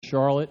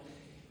Charlotte.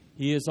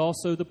 He is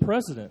also the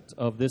president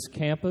of this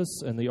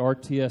campus and the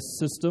RTS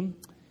system.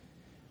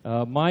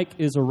 Mike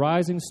is a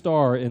rising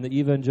star in the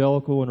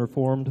evangelical and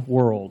reformed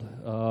world.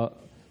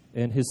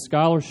 In his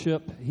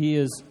scholarship, he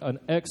is an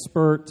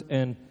expert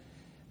and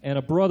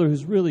a brother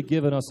who's really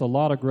given us a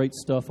lot of great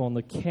stuff on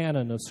the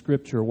canon of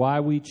Scripture,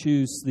 why we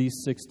choose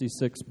these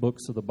 66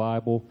 books of the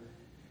Bible.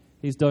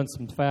 He's done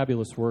some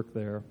fabulous work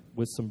there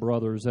with some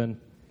brothers, and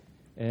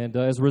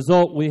as a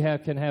result, we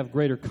can have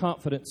greater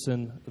confidence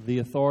in the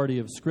authority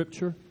of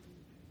Scripture.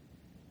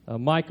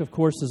 Mike, of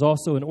course, is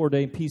also an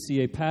ordained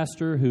PCA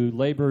pastor who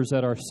labors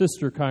at our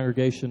sister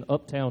congregation,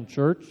 Uptown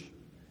Church.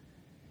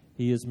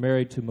 He is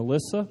married to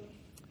Melissa,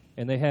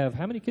 and they have,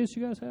 how many kids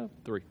you guys have?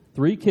 3.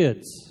 3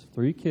 kids.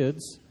 3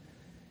 kids.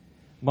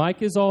 Mike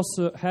has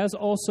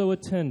also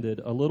attended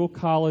a little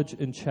college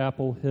in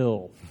Chapel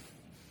Hill,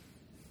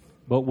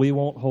 but we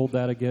won't hold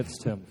that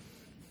against him.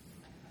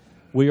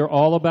 We are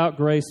all about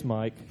grace,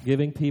 Mike,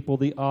 giving people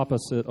the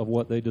opposite of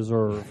what they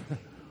deserve.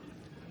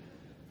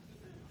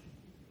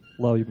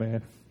 Love you,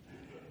 man.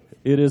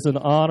 It is an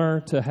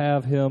honor to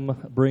have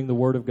him bring the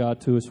Word of God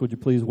to us. Would you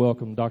please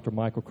welcome Dr.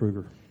 Michael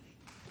Kruger?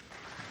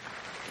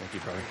 Thank you,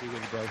 brother. Thank you,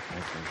 brother.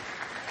 Thanks, man.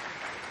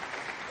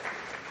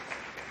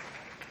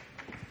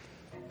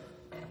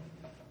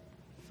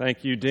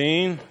 Thank you,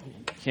 Dean.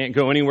 Can't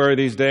go anywhere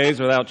these days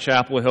without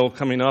Chapel Hill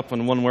coming up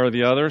on one way or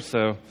the other,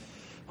 so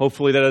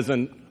hopefully that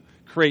doesn't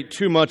create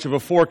too much of a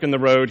fork in the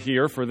road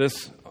here for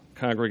this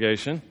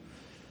congregation.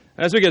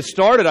 As we get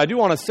started, I do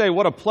want to say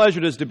what a pleasure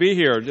it is to be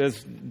here.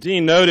 As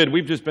Dean noted,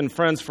 we've just been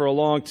friends for a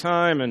long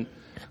time, and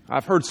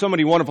I've heard so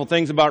many wonderful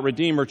things about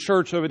Redeemer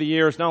Church over the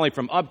years, not only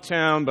from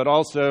Uptown, but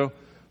also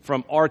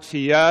from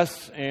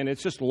RTS, and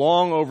it's just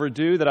long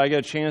overdue that I get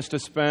a chance to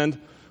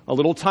spend a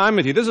little time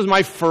with you. This is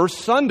my first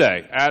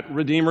Sunday at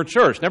Redeemer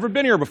Church. Never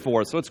been here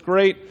before, so it's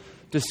great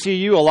to see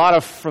you. A lot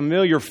of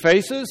familiar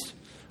faces,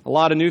 a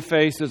lot of new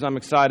faces. I'm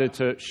excited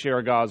to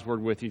share God's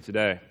Word with you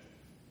today.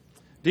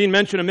 Dean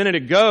mentioned a minute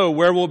ago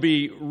where we'll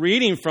be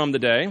reading from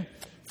today,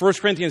 1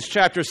 Corinthians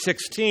chapter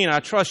 16. I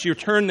trust you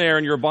turn there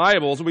in your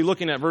Bibles. We'll be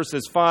looking at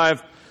verses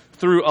 5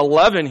 through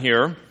 11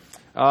 here.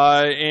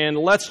 And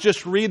let's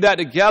just read that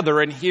together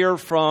and hear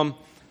from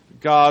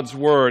God's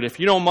Word. If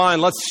you don't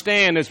mind, let's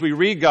stand as we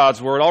read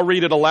God's Word. I'll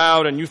read it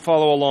aloud and you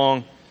follow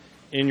along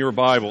in your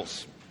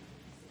Bibles.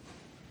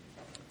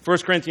 1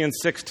 Corinthians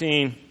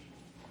 16,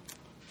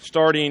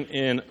 starting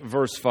in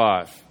verse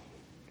 5.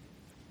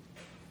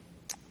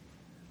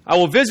 I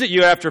will visit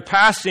you after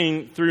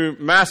passing through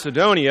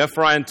Macedonia,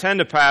 for I intend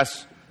to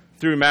pass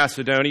through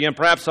Macedonia, and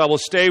perhaps I will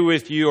stay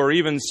with you or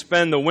even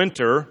spend the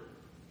winter,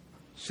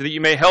 so that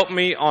you may help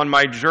me on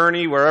my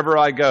journey wherever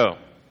I go.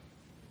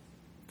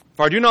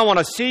 For I do not want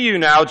to see you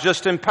now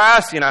just in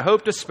passing. I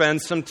hope to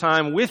spend some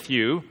time with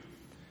you,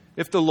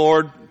 if the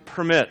Lord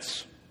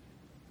permits.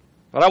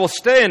 But I will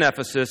stay in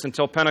Ephesus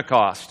until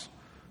Pentecost,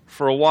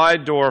 for a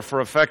wide door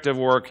for effective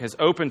work has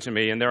opened to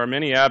me, and there are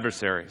many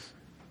adversaries.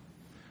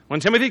 When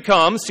Timothy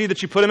comes, see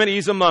that you put him at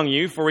ease among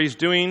you, for he's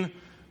doing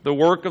the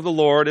work of the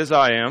Lord as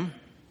I am.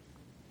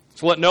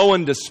 So let no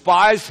one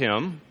despise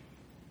him.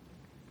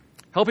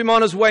 Help him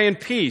on his way in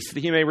peace, that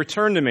he may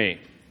return to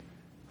me,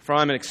 for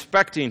I am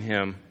expecting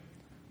him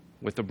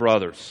with the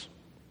brothers.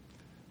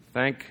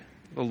 Thank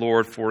the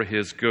Lord for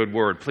his good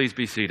word. Please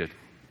be seated.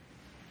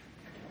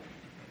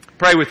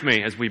 Pray with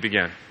me as we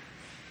begin.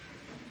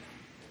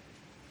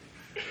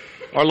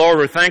 Our Lord,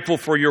 we're thankful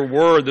for your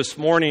word this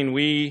morning.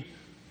 We,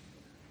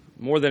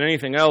 more than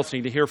anything else,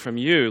 need to hear from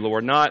you,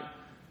 Lord, not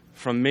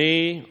from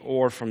me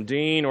or from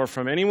Dean or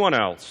from anyone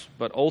else,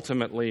 but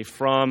ultimately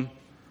from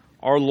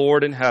our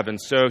Lord in heaven.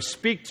 So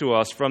speak to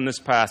us from this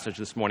passage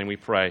this morning, we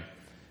pray.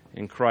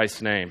 In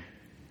Christ's name,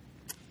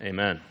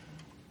 amen.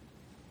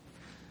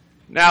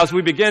 Now, as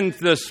we begin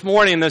this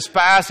morning this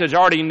passage, I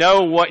already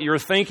know what you're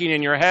thinking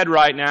in your head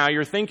right now.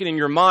 You're thinking in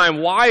your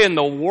mind, why in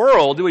the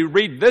world do we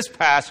read this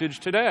passage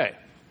today?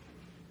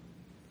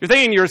 You're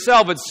thinking to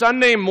yourself, it's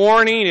Sunday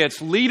morning,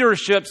 it's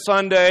Leadership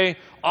Sunday,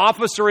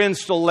 officer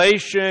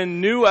installation,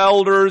 new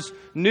elders,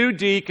 new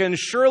deacons.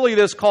 Surely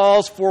this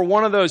calls for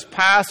one of those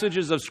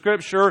passages of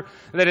Scripture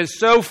that is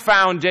so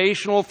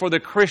foundational for the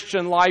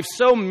Christian life,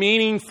 so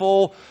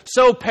meaningful,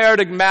 so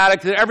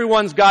paradigmatic that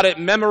everyone's got it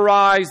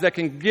memorized, that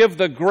can give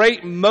the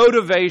great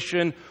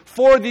motivation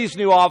for these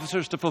new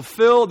officers to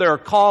fulfill their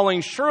calling.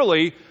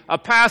 Surely a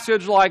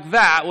passage like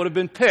that would have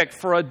been picked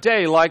for a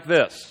day like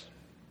this.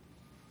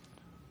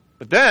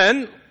 But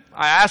then,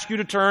 I ask you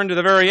to turn to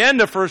the very end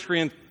of 1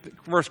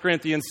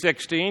 Corinthians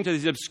 16, to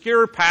these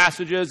obscure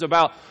passages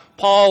about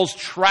Paul's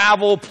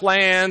travel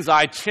plans,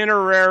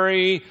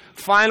 itinerary,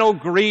 final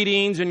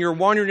greetings, and you're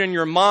wondering in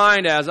your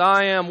mind, as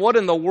I am, what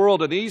in the world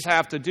do these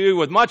have to do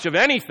with much of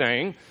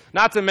anything,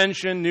 not to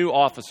mention new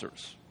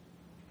officers?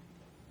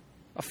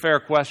 A fair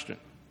question.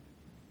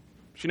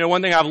 But you know,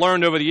 one thing I've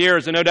learned over the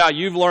years, and no doubt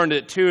you've learned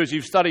it too as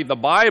you've studied the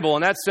Bible,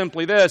 and that's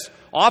simply this.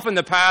 Often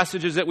the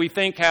passages that we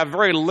think have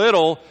very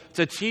little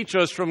to teach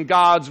us from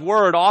God's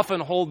Word often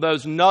hold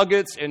those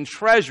nuggets and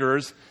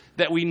treasures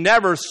that we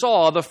never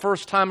saw the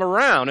first time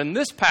around. And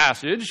this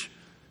passage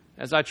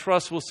as I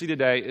trust we'll see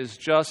today, is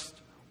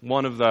just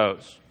one of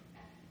those.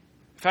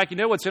 In fact, you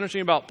know what's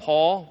interesting about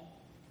Paul?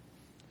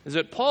 Is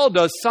that Paul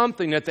does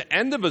something at the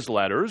end of his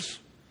letters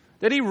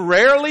that he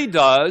rarely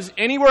does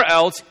anywhere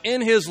else in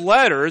his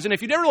letters. And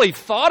if you've never really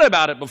thought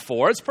about it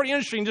before, it's pretty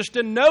interesting just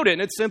to note it.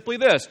 And it's simply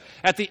this.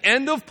 At the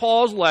end of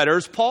Paul's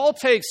letters, Paul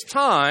takes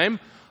time,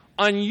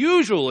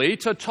 unusually,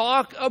 to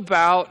talk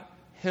about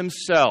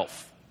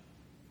himself.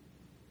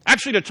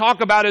 Actually, to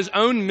talk about his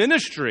own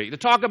ministry, to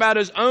talk about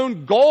his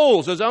own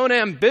goals, his own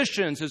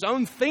ambitions, his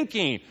own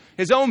thinking,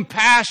 his own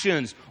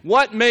passions.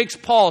 What makes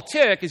Paul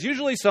tick is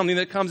usually something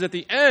that comes at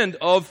the end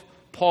of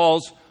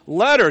Paul's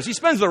letters. He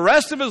spends the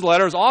rest of his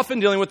letters often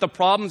dealing with the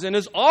problems in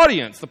his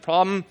audience. The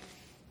problems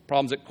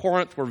at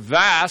Corinth were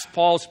vast.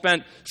 Paul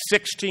spent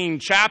 16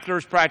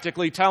 chapters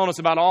practically telling us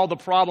about all the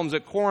problems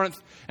at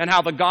Corinth and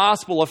how the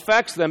gospel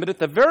affects them. But at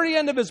the very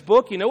end of his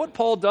book, you know what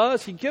Paul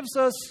does? He gives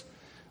us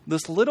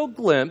this little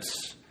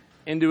glimpse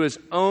into his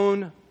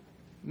own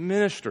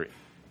ministry,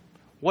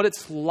 what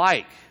it's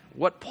like,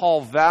 what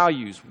Paul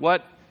values,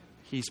 what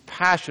he's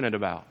passionate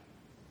about.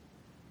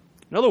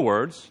 In other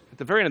words, at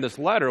the very end of this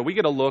letter, we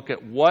get a look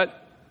at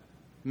what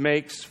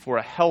makes for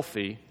a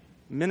healthy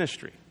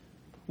ministry.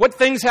 What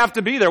things have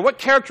to be there? What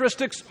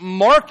characteristics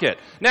mark it?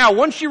 Now,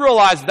 once you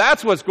realize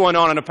that's what's going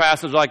on in a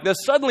passage like this,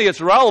 suddenly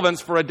its relevance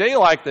for a day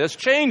like this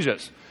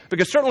changes.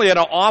 Because certainly at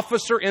an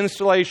officer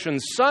installation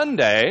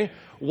Sunday,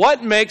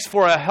 what makes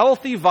for a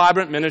healthy,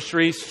 vibrant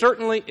ministry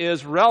certainly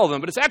is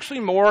relevant. But it's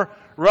actually more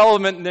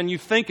relevant than you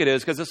think it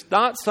is, because it's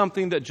not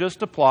something that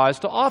just applies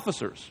to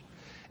officers.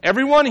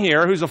 Everyone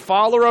here who's a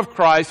follower of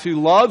Christ, who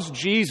loves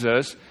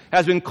Jesus,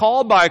 has been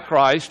called by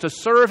Christ to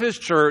serve His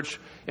church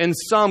in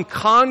some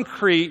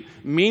concrete,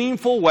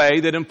 meaningful way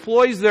that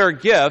employs their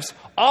gifts.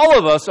 All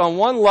of us, on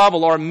one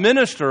level, are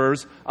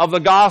ministers of the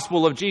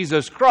gospel of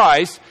Jesus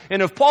Christ.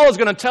 And if Paul is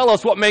going to tell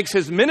us what makes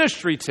his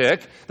ministry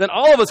tick, then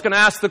all of us can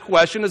ask the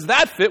question, does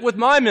that fit with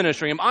my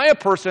ministry? Am I a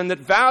person that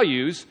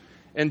values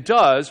and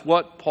does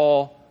what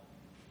Paul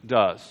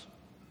does?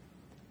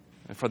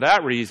 And for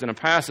that reason, a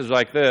passage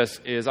like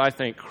this is, I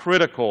think,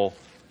 critical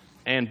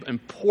and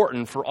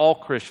important for all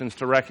Christians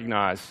to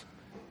recognize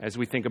as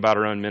we think about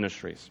our own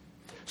ministries.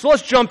 So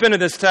let's jump into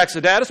this text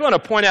today. I just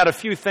want to point out a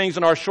few things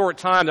in our short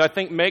time that I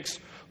think makes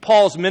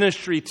Paul's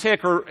ministry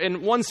tick, or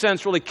in one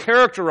sense really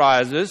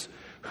characterizes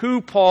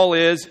who Paul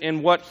is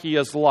and what he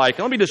is like.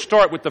 And let me just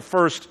start with the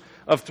first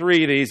of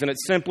three of these, and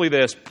it's simply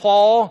this.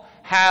 Paul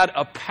had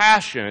a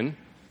passion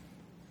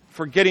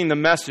for getting the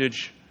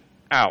message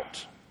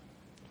out.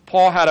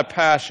 Paul had a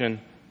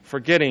passion for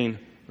getting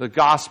the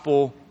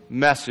gospel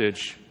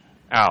message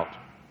out.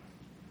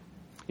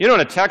 You know,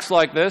 in a text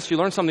like this, you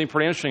learn something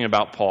pretty interesting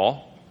about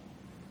Paul.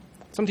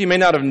 Something you may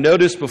not have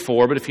noticed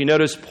before, but if you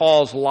notice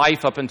Paul's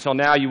life up until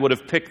now, you would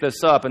have picked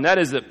this up, and that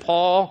is that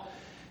Paul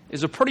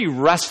is a pretty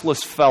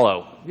restless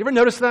fellow. You ever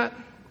notice that?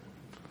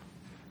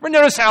 Ever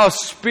notice how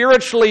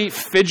spiritually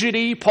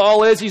fidgety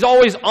Paul is? He's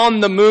always on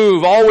the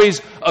move,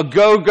 always a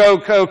go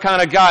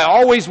kind of guy,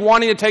 always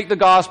wanting to take the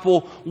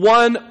gospel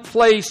one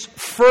place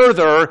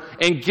further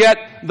and get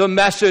the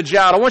message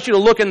out. I want you to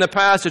look in the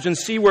passage and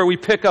see where we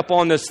pick up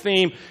on this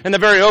theme in the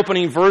very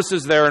opening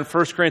verses there in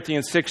 1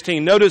 Corinthians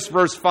 16. Notice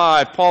verse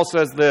 5. Paul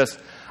says this,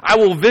 I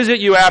will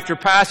visit you after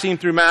passing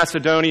through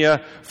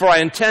Macedonia, for I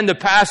intend to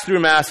pass through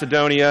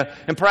Macedonia,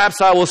 and perhaps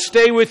I will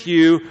stay with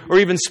you or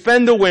even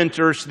spend the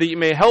winter so that you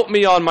may help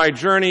me on my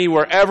journey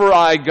wherever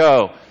I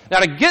go. Now,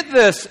 to get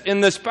this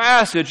in this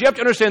passage, you have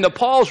to understand that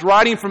Paul's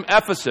writing from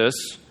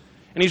Ephesus,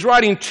 and he's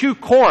writing to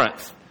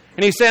Corinth.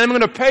 And he's saying, I'm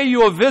going to pay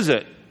you a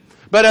visit.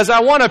 But as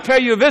I want to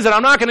pay you a visit,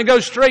 I'm not going to go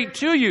straight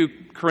to you,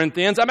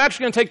 Corinthians. I'm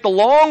actually going to take the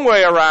long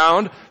way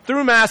around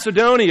through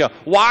Macedonia.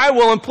 Why?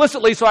 Well,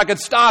 implicitly, so I could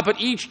stop at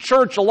each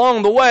church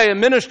along the way and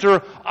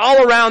minister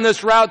all around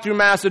this route through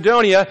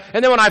Macedonia.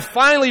 And then when I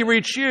finally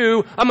reach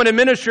you, I'm going to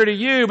minister to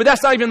you. But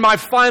that's not even my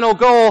final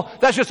goal.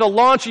 That's just a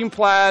launching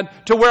pad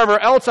to wherever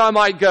else I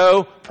might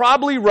go.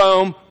 Probably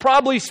Rome,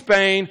 probably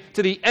Spain,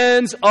 to the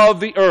ends of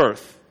the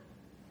earth.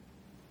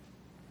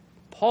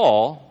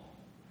 Paul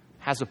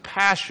has a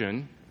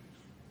passion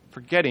for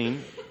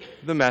getting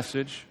the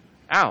message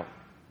out.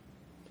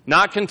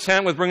 Not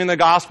content with bringing the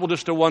gospel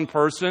just to one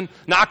person,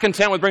 not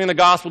content with bringing the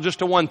gospel just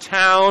to one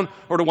town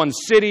or to one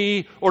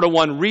city or to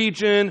one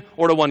region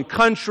or to one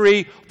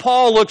country.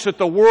 Paul looks at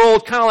the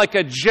world kind of like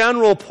a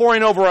general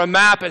poring over a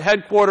map at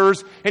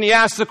headquarters, and he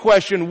asks the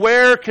question,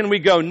 where can we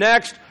go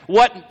next?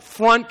 What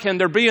front can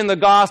there be in the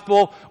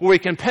gospel where we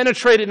can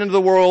penetrate it into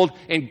the world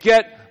and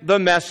get the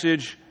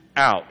message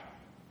out?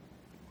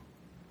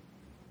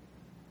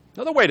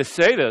 Another way to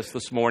say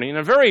this morning, in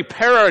a very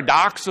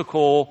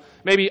paradoxical,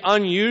 maybe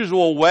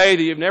unusual way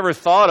that you've never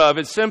thought of,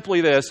 it's simply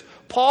this.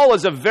 Paul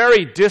is a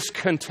very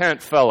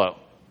discontent fellow.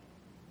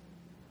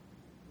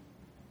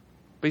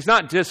 But he's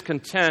not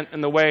discontent in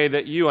the way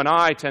that you and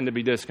I tend to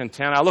be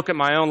discontent. I look at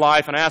my own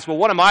life and I ask, well,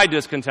 what am I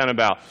discontent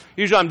about?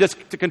 Usually I'm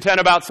discontent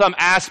about some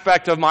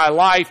aspect of my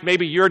life.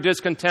 Maybe you're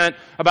discontent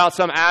about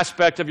some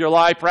aspect of your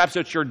life. Perhaps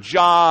it's your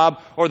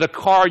job or the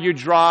car you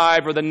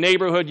drive or the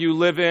neighborhood you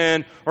live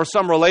in or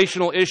some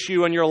relational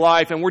issue in your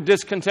life. And we're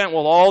discontent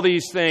with all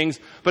these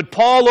things. But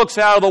Paul looks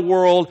out of the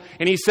world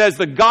and he says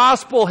the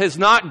gospel has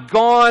not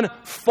gone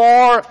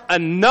far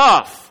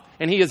enough.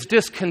 And he is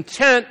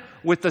discontent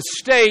with the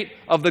state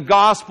of the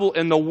gospel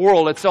in the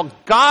world. It's a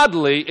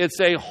godly, it's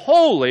a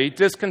holy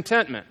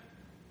discontentment.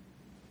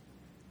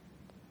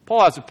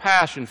 Paul has a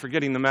passion for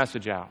getting the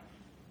message out.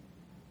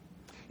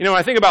 You know,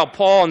 when I think about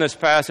Paul in this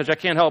passage, I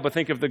can't help but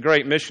think of the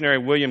great missionary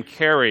William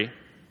Carey,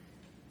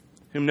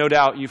 whom no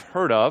doubt you've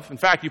heard of. In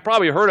fact, you've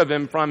probably heard of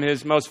him from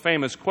his most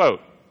famous quote.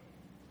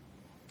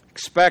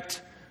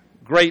 Expect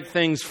great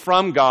things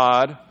from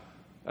God,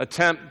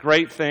 attempt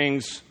great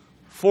things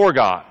for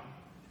God.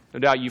 No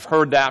doubt you've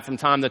heard that from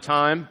time to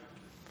time.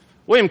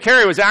 William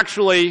Carey was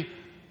actually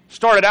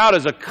started out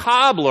as a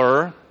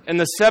cobbler in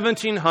the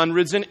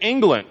 1700s in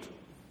England.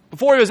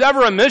 Before he was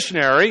ever a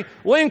missionary,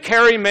 William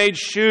Carey made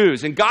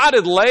shoes, and God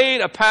had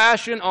laid a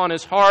passion on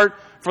his heart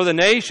for the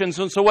nations.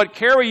 And so what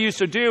Carey used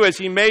to do as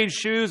he made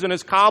shoes in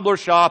his cobbler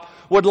shop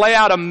would lay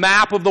out a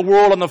map of the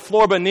world on the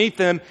floor beneath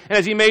him. And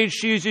as he made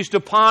shoes, he used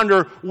to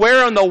ponder,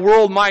 where in the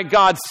world might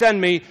God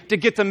send me to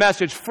get the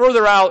message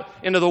further out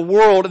into the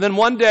world? And then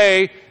one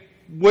day,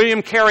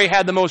 William Carey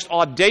had the most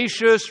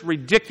audacious,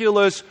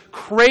 ridiculous,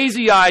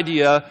 crazy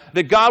idea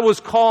that God was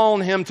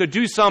calling him to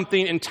do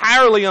something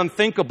entirely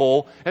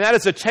unthinkable, and that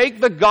is to take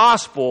the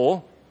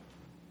gospel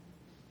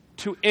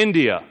to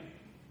India.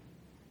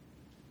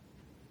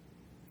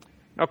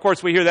 Now, of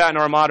course, we hear that in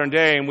our modern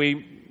day, and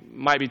we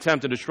might be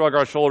tempted to shrug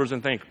our shoulders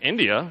and think,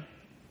 India?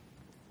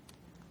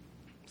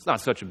 It's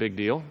not such a big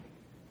deal.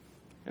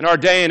 In our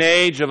day and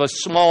age of a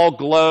small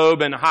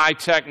globe and high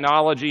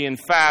technology and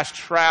fast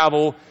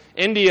travel,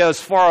 India is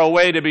far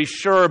away to be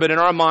sure, but in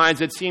our minds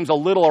it seems a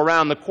little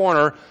around the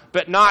corner,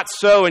 but not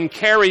so in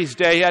Carey's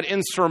day. He had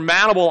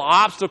insurmountable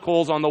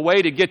obstacles on the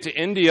way to get to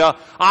India,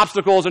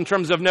 obstacles in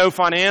terms of no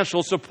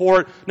financial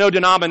support, no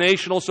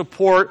denominational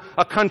support,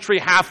 a country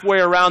halfway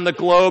around the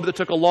globe that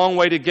took a long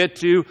way to get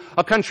to,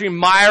 a country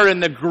mired in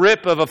the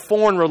grip of a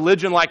foreign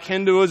religion like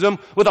Hinduism,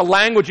 with a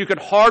language you could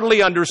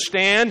hardly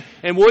understand.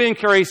 And William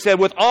Carey said,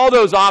 with all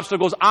those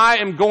obstacles, I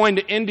am going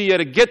to India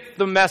to get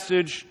the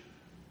message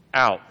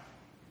out.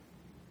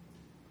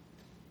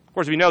 Of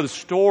course, we know the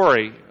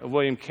story of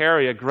William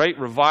Carey. A great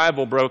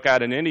revival broke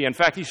out in India. In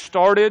fact, he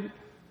started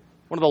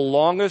one of the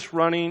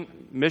longest-running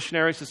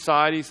missionary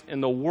societies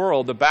in the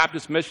world, the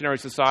Baptist Missionary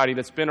Society,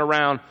 that's been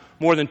around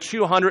more than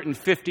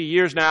 250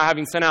 years now,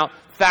 having sent out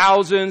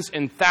thousands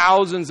and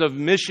thousands of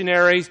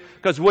missionaries,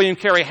 because William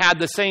Carey had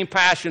the same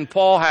passion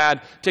Paul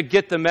had to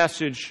get the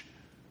message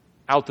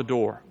out the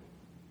door.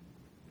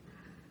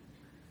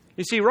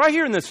 You see, right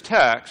here in this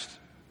text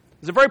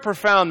is a very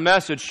profound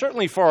message,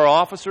 certainly for our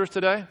officers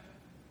today,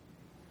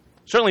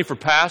 certainly for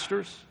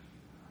pastors,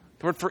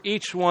 but for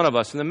each one of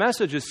us. And the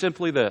message is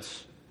simply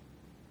this: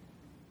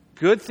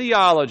 good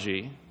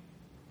theology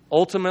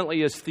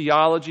ultimately is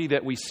theology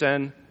that we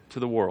send to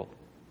the world.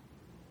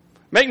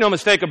 Make no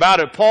mistake about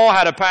it, Paul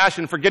had a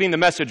passion for getting the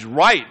message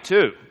right,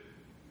 too.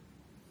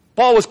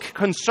 Paul was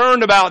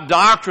concerned about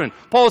doctrine.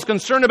 Paul was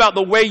concerned about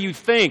the way you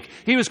think.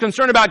 He was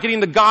concerned about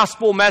getting the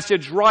gospel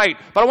message right.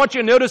 But I want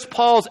you to notice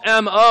Paul's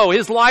M.O.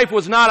 His life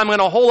was not, I'm going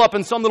to hole up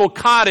in some little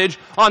cottage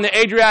on the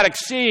Adriatic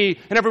Sea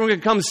and everyone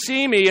can come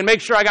see me and make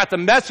sure I got the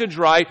message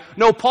right.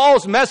 No,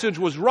 Paul's message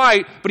was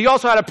right, but he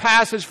also had a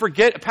passion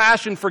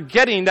for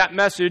getting that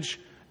message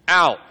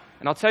out.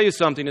 And I'll tell you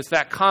something, it's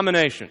that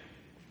combination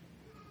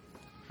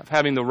of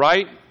having the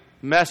right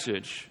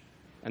message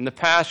and the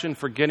passion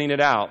for getting it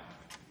out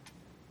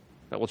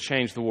that will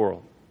change the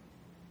world.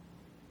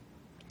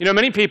 You know,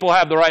 many people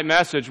have the right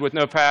message with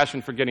no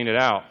passion for getting it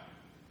out.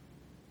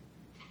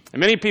 And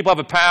many people have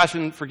a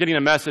passion for getting a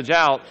message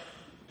out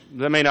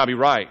that may not be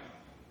right.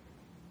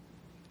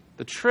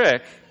 The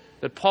trick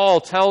that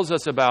Paul tells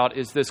us about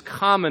is this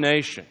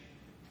combination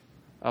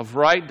of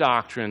right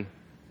doctrine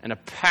and a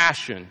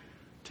passion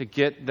to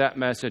get that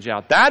message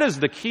out. That is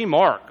the key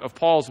mark of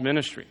Paul's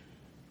ministry.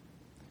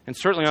 And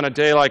certainly on a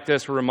day like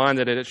this, we're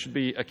reminded that it should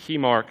be a key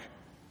mark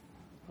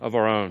of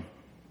our own.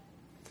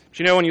 But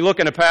you know, when you look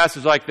at a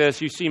passage like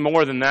this, you see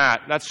more than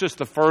that. That's just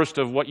the first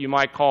of what you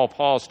might call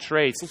Paul's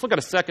traits. Let's look at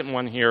a second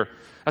one here.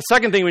 A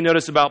second thing we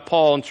notice about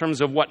Paul in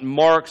terms of what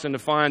marks and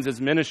defines his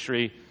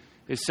ministry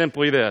is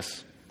simply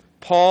this: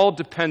 Paul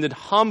depended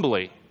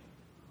humbly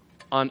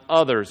on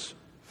others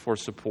for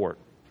support.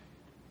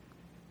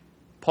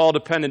 Paul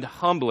depended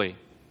humbly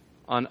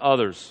on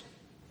others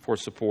for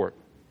support.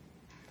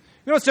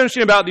 You know what's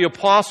interesting about the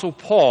Apostle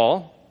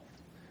Paul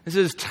is,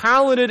 as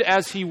talented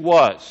as he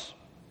was,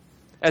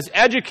 as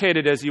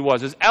educated as he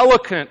was, as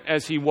eloquent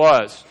as he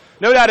was,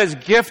 no doubt as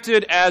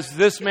gifted as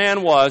this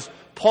man was,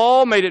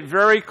 Paul made it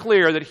very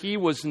clear that he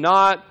was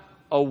not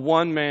a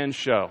one-man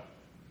show.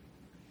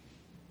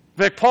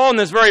 In fact, Paul in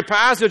this very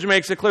passage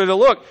makes it clear that,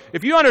 look,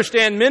 if you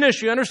understand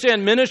ministry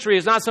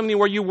is not something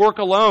where you work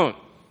alone.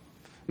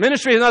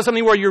 Ministry is not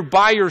something where you're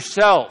by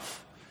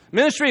yourself.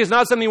 Ministry is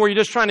not something where you're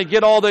just trying to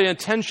get all the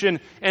attention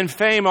and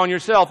fame on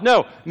yourself.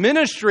 No,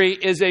 ministry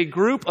is a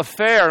group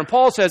affair. And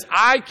Paul says,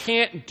 I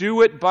can't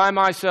do it by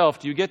myself.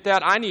 Do you get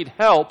that? I need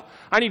help.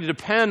 I need to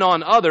depend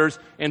on others.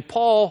 And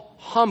Paul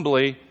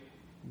humbly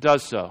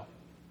does so.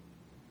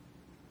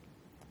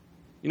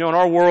 You know, in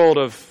our world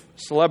of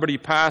celebrity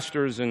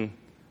pastors and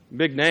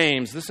big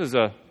names, this is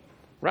a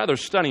rather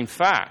stunning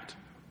fact.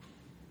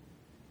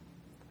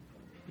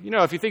 You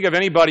know, if you think of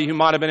anybody who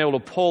might have been able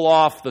to pull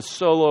off the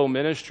solo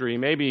ministry,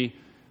 maybe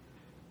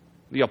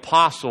the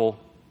Apostle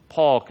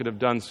Paul could have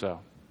done so.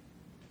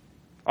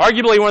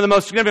 Arguably one of the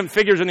most significant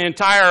figures in the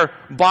entire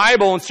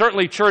Bible and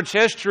certainly church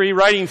history,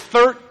 writing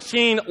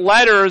 13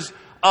 letters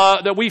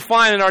that we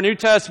find in our New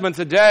Testament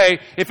today.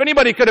 If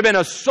anybody could have been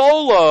a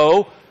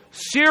solo,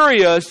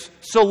 serious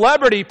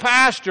celebrity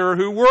pastor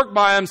who worked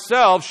by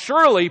himself,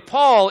 surely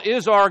Paul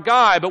is our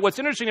guy. But what's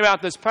interesting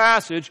about this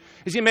passage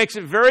is he makes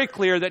it very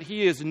clear that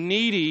he is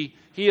needy,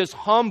 he is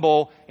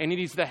humble, and he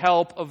needs the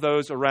help of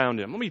those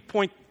around him. Let me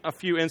point a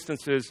few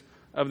instances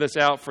of this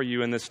out for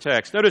you in this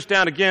text. Notice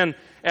down again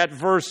at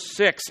verse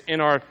 6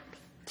 in our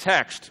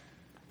text.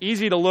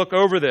 Easy to look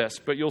over this,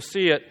 but you'll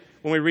see it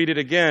when we read it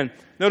again.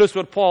 Notice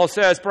what Paul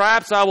says,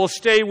 perhaps I will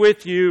stay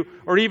with you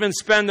or even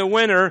spend the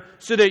winter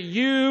so that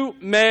you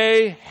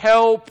may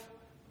help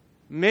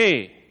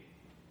me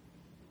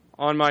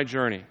on my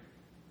journey.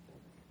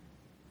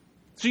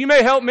 So you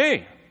may help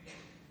me.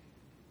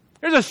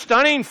 Here's a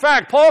stunning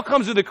fact. Paul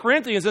comes to the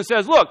Corinthians and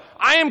says, look,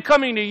 I am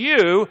coming to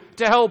you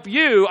to help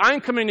you.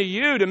 I'm coming to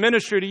you to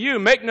minister to you.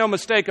 Make no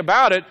mistake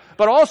about it.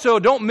 But also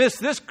don't miss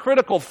this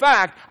critical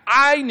fact.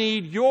 I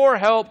need your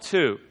help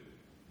too.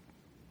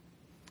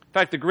 In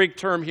fact, the Greek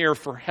term here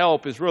for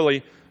help is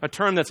really a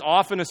term that's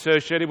often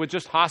associated with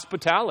just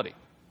hospitality.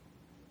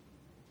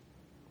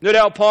 No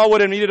doubt Paul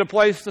would have needed a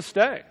place to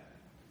stay.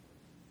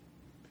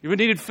 He would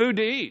have needed food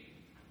to eat.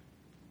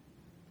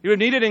 He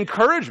would have needed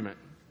encouragement.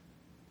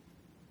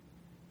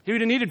 He would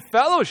have needed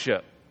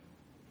fellowship.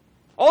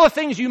 All the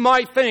things you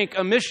might think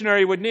a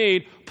missionary would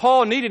need,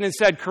 Paul needed and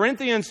said,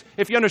 Corinthians,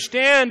 if you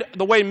understand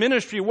the way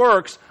ministry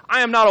works,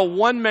 I am not a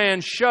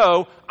one-man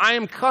show. I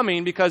am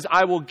coming because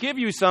I will give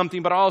you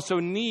something, but I also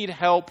need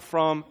help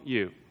from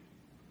you.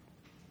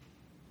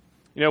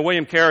 You know,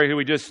 William Carey, who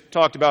we just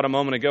talked about a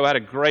moment ago, had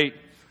a great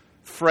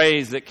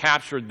phrase that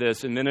captured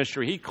this in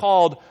ministry. He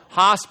called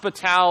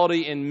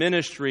hospitality in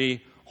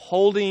ministry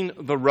holding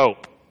the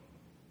rope.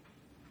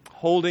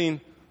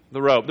 Holding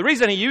the rope. The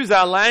reason he used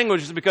that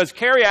language is because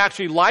Carey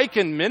actually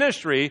likened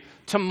ministry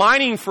to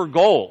mining for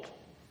gold.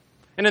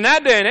 And in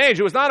that day and age,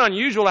 it was not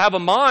unusual to have a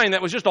mine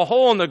that was just a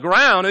hole in the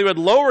ground. They would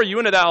lower you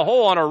into that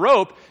hole on a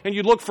rope, and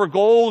you'd look for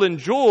gold and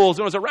jewels.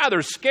 It was a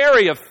rather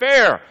scary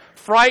affair.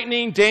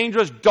 Frightening,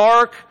 dangerous,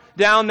 dark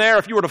down there.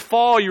 If you were to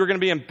fall, you were going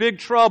to be in big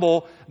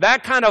trouble.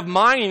 That kind of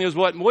mining is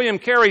what William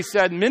Carey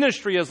said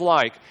ministry is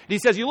like. He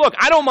says, you look,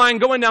 I don't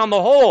mind going down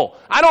the hole.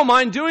 I don't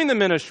mind doing the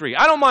ministry.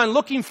 I don't mind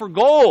looking for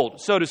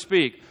gold, so to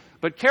speak.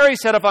 But Carey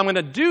said, if I'm going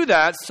to do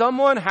that,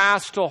 someone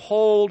has to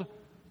hold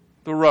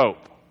the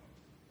rope.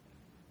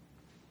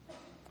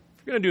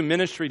 If you're going to do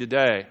ministry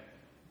today,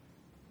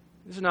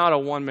 this is not a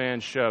one-man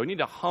show. You need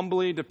to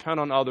humbly depend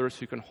on others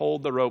who can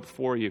hold the rope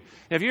for you.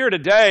 And if you're here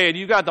today and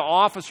you've got the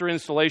officer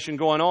installation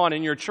going on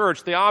in your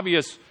church, the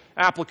obvious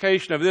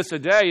application of this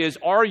today is,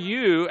 are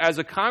you, as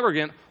a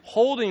congregant,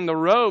 holding the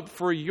rope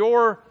for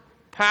your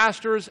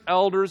pastors,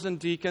 elders, and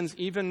deacons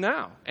even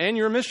now, and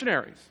your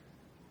missionaries?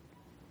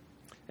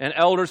 And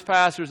elders,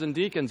 pastors, and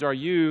deacons, are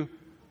you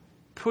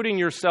putting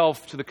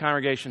yourself to the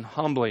congregation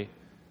humbly,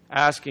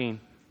 asking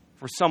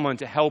for someone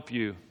to help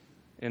you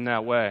in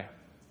that way?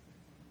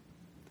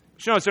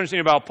 You know what's interesting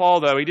about Paul,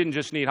 though? He didn't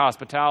just need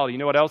hospitality. You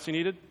know what else he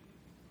needed?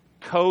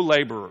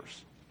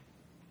 Co-laborers.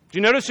 Do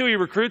you notice who he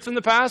recruits in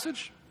the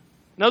passage?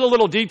 Another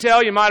little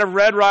detail you might have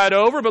read right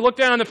over, but look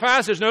down in the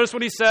passage. Notice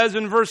what he says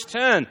in verse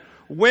 10.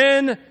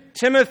 When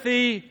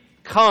Timothy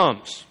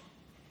comes.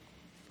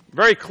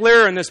 Very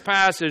clear in this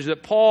passage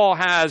that Paul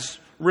has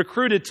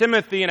recruited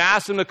Timothy and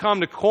asked him to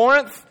come to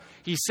Corinth.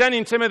 He's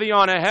sending Timothy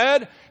on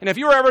ahead. And if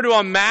you were ever to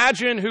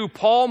imagine who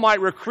Paul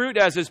might recruit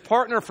as his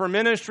partner for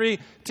ministry,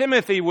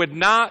 Timothy would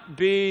not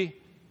be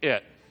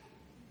it.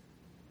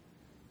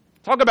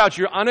 Talk about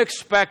your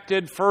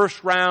unexpected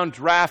first-round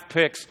draft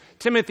picks.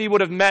 Timothy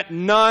would have met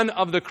none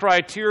of the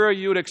criteria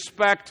you would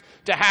expect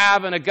to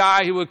have in a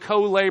guy who would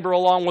co-labor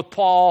along with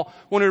Paul.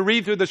 When we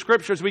read through the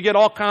Scriptures, we get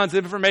all kinds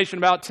of information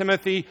about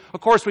Timothy.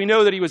 Of course, we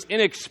know that he was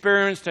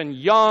inexperienced and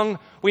young.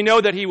 We know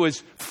that he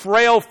was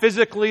frail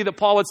physically, that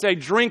Paul would say,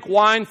 drink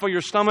wine for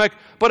your stomach.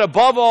 But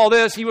above all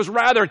this, he was a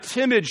rather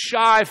timid,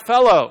 shy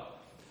fellow.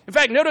 In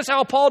fact, notice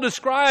how Paul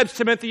describes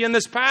Timothy in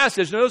this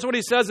passage. Notice what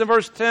he says in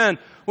verse 10.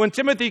 When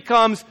Timothy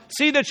comes,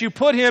 see that you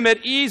put him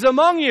at ease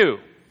among you.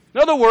 In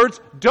other words,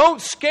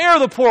 don't scare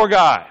the poor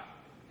guy.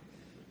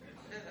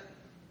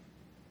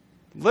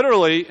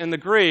 Literally, in the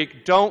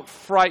Greek, don't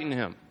frighten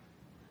him.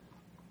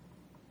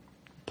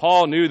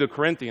 Paul knew the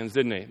Corinthians,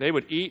 didn't he? They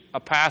would eat a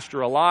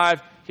pastor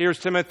alive. Here's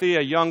Timothy,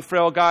 a young,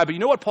 frail guy. But you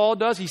know what Paul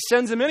does? He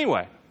sends him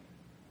anyway. Can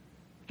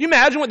you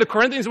imagine what the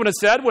Corinthians would have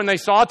said when they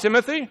saw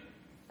Timothy?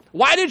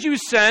 Why did you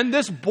send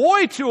this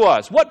boy to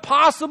us? What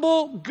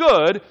possible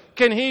good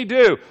can he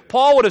do?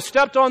 Paul would have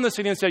stepped on the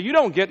scene and said, you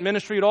don't get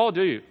ministry at all,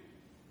 do you?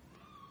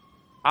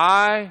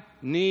 I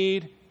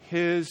need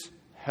his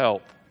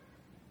help.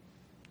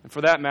 And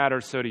for that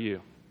matter, so do you.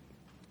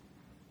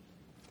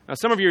 Now,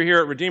 some of you are here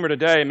at Redeemer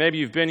today, and maybe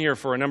you've been here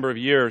for a number of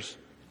years,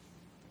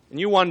 and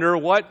you wonder,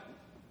 what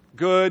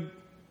good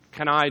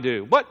can I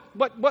do? What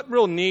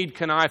real need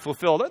can I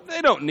fulfill?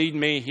 They don't need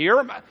me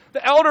here.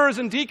 The elders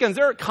and deacons,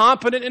 they're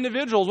competent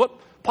individuals.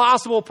 What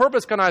possible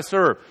purpose can I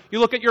serve? You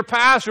look at your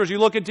pastors, you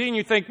look at dean,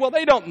 you think, well,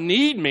 they don't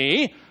need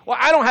me. Well,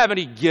 I don't have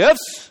any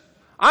gifts.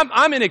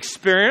 I'm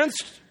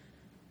inexperienced.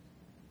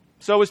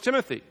 So is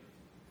Timothy.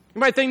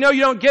 You might think, no,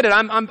 you don't get it.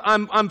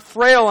 I'm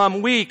frail,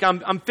 I'm weak,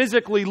 I'm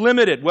physically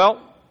limited.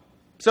 Well,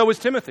 so is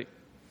Timothy.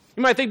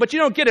 You might think, but you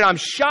don't get it. I'm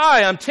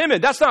shy, I'm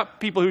timid. That's not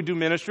people who do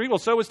ministry. Well,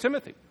 so is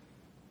Timothy.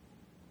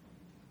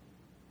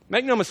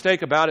 Make no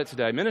mistake about it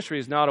today. Ministry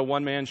is not a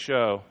one-man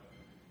show.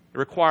 It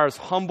requires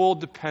humble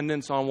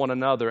dependence on one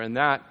another, and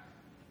that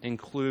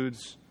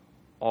includes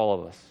all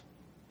of us.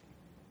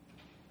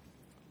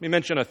 Let me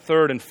mention a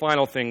third and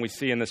final thing we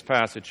see in this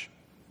passage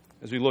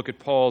as we look at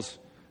Paul's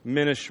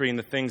ministry and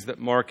the things that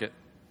mark it.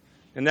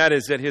 And that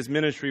is that his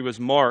ministry was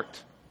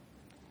marked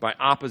by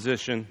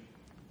opposition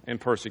and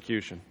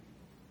persecution.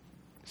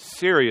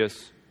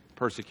 Serious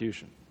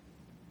persecution.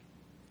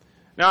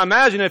 Now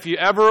imagine if you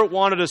ever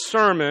wanted a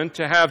sermon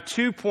to have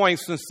 2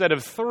 points instead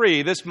of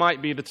 3, this might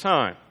be the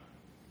time.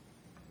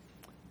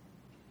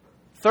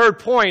 Third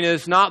point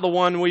is not the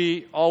one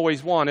we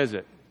always want, is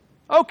it?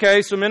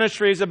 Okay, so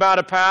ministry is about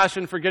a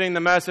passion for getting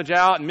the message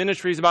out, and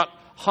ministry is about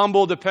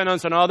humble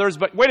dependence on others,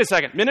 but wait a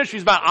second, ministry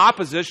is about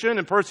opposition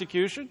and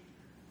persecution?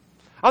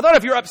 I thought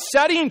if you're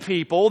upsetting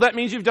people, that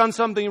means you've done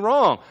something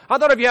wrong. I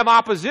thought if you have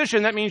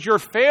opposition, that means you're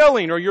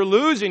failing or you're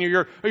losing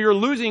or you're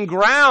losing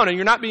ground and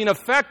you're not being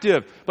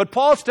effective. But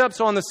Paul steps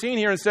on the scene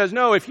here and says,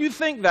 no, if you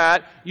think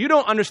that, you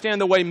don't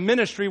understand the way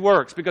ministry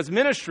works. Because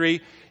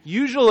ministry,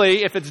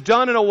 usually, if it's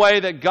done in a way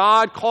that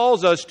God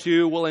calls us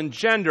to, will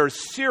engender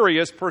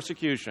serious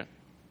persecution.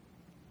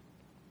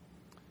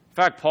 In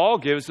fact, Paul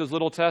gives his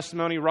little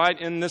testimony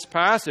right in this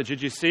passage.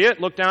 Did you see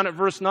it? Look down at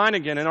verse 9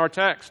 again in our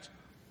text.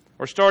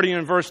 Or starting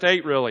in verse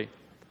 8, really.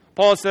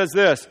 Paul says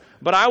this,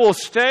 but I will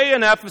stay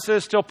in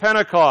Ephesus till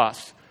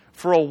Pentecost,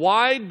 for a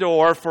wide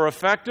door for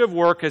effective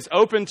work is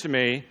open to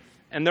me,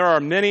 and there are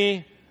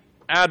many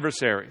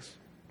adversaries.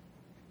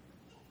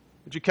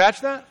 Did you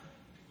catch that?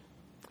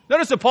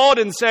 Notice that Paul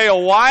didn't say a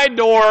wide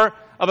door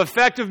of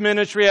effective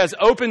ministry has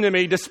opened to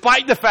me,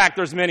 despite the fact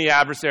there's many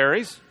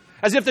adversaries,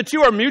 as if the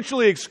two are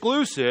mutually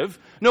exclusive.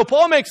 No,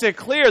 Paul makes it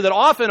clear that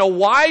often a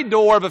wide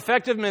door of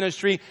effective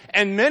ministry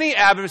and many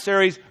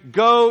adversaries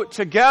go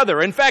together.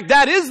 In fact,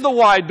 that is the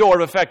wide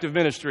door of effective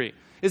ministry,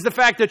 is the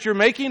fact that you're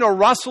making a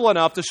rustle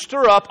enough to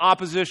stir up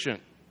opposition.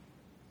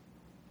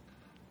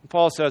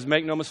 Paul says,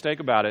 make no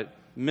mistake about it,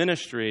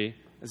 ministry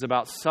is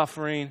about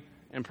suffering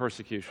and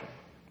persecution.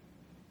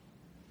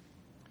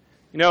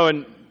 You know,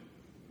 in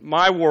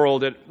my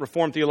world at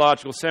Reformed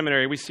Theological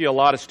Seminary, we see a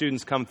lot of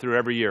students come through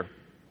every year.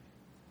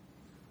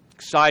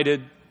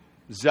 Excited,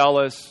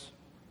 zealous,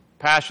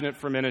 passionate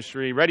for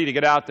ministry, ready to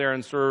get out there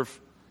and serve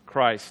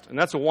Christ. And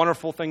that's a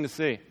wonderful thing to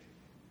see.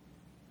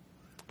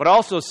 But I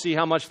also see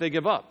how much they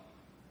give up.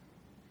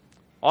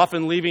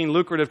 Often leaving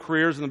lucrative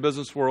careers in the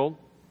business world,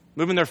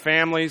 moving their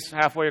families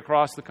halfway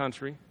across the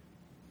country,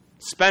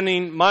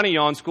 spending money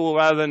on school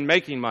rather than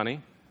making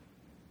money,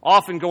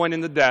 often going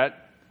into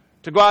debt,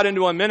 to go out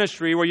into a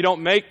ministry where you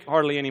don't make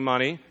hardly any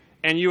money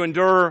and you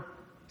endure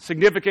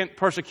significant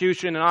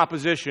persecution and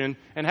opposition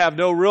and have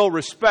no real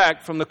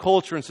respect from the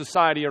culture and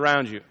society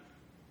around you.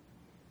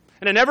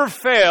 And it never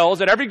fails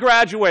at every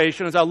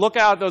graduation, as I look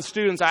out at those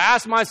students, I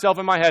ask myself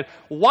in my head,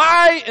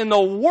 why in the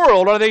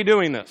world are they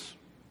doing this?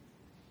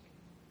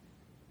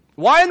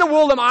 Why in the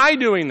world am I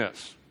doing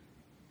this?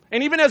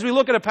 And even as we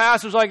look at a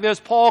passage like this,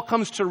 Paul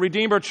comes to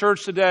Redeemer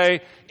Church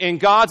today in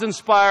God's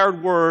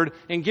inspired word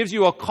and gives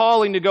you a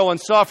calling to go and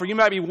suffer. You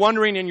might be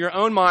wondering in your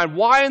own mind,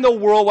 why in the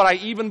world would I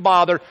even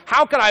bother?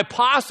 How could I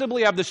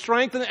possibly have the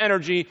strength and the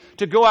energy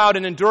to go out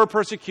and endure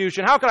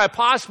persecution? How could I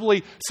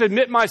possibly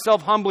submit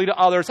myself humbly to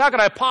others? How could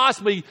I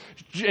possibly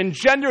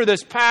engender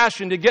this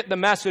passion to get the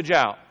message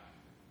out?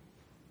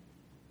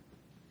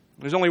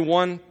 There's only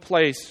one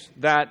place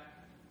that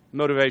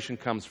motivation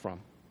comes from.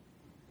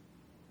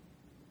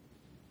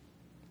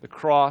 The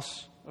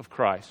cross of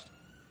Christ.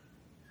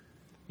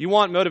 You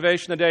want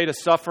motivation today to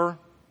suffer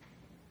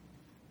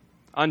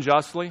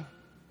unjustly?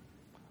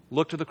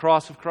 Look to the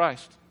cross of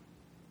Christ.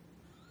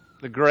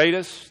 The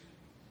greatest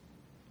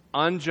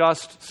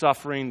unjust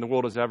suffering the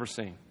world has ever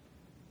seen.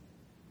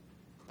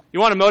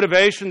 You want a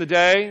motivation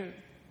today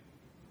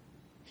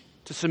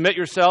to submit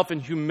yourself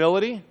in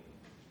humility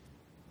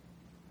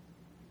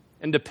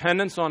and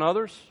dependence on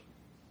others?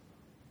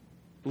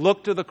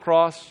 Look to the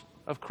cross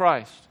of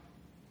Christ.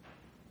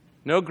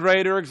 No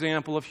greater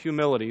example of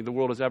humility the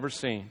world has ever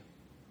seen.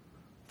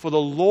 For the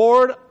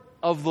Lord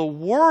of the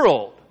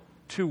world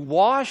to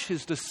wash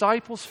his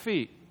disciples'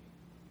 feet.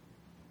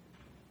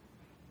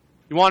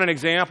 You want an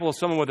example of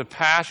someone with a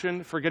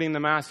passion for getting the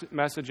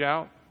message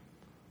out?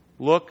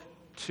 Look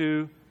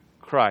to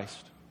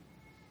Christ,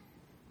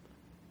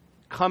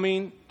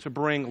 coming to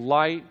bring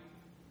light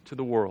to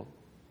the world.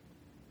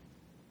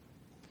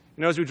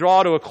 You know, as we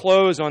draw to a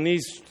close on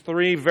these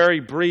three very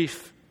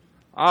brief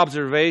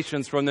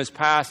observations from this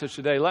passage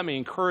today, let me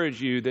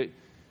encourage you that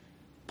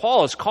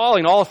Paul is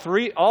calling all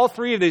three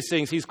of these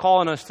things he's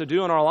calling us to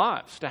do in our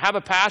lives. To have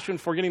a passion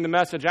for getting the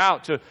message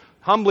out, to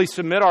humbly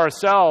submit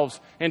ourselves,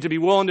 and to be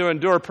willing to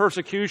endure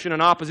persecution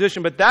and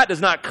opposition. But that does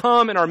not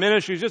come in our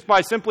ministries just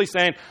by simply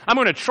saying, I'm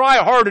going to try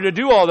harder to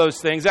do all those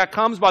things. That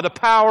comes by the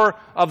power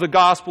of the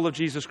gospel of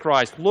Jesus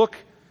Christ. Look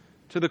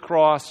to the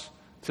cross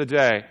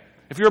today.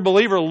 If you're a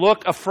believer,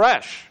 look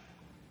afresh.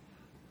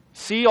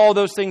 See all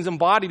those things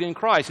embodied in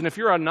Christ. And if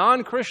you're a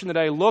non-Christian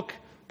today, look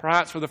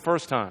perhaps for the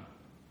first time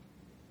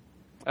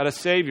at a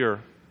Savior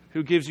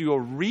who gives you a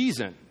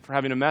reason for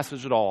having a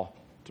message at all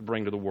to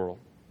bring to the world.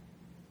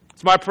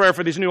 It's my prayer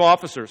for these new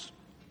officers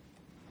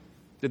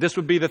that this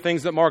would be the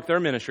things that mark their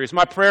ministry. It's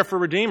my prayer for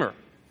Redeemer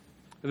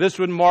that this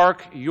would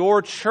mark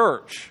your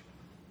church,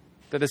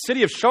 that the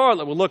city of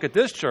Charlotte would look at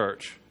this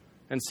church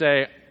and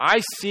say,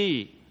 I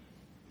see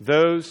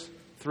those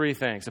three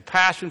things: a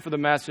passion for the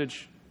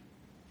message,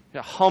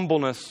 a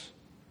humbleness,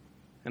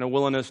 and a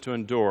willingness to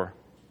endure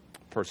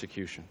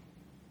persecution.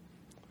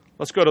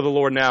 Let's go to the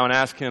Lord now and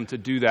ask Him to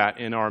do that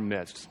in our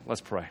midst.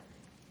 Let's pray.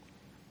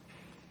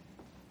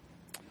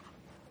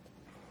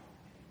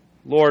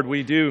 Lord,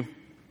 we do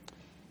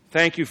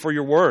thank you for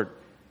your word,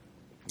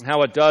 and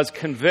how it does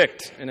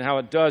convict and how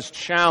it does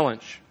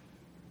challenge.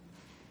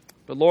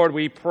 But Lord,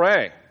 we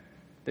pray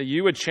that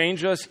you would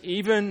change us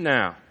even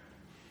now.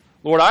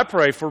 Lord, I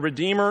pray for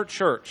Redeemer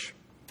Church,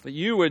 that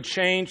you would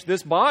change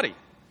this body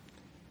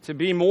to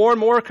be more and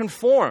more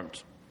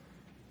conformed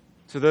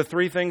to the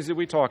three things that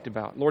we talked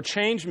about. Lord,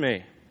 change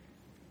me.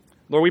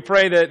 Lord, we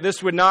pray that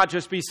this would not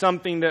just be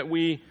something that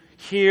we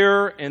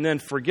hear and then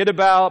forget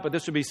about, but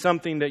this would be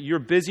something that you're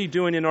busy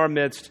doing in our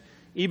midst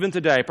even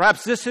today.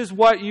 Perhaps this is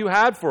what you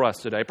had for us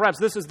today. Perhaps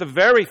this is the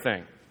very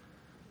thing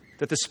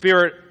that the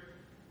Spirit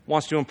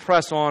wants to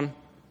impress on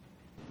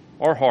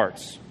our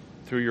hearts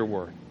through your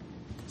word.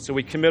 So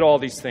we commit all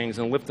these things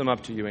and lift them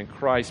up to you in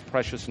Christ's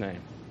precious name.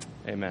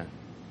 Amen.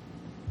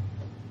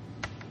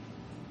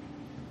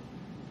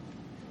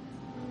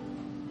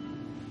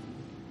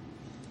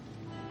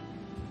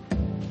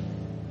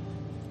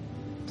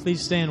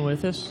 Please stand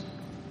with us.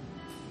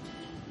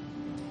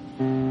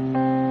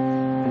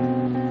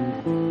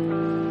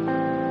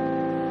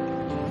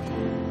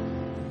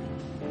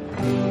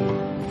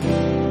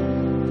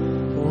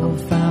 O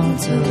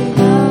fount of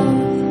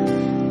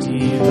love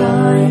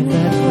divine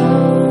that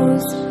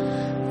flows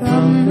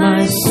from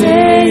my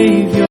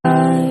Savior,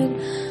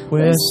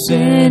 where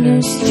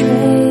sinners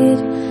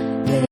trade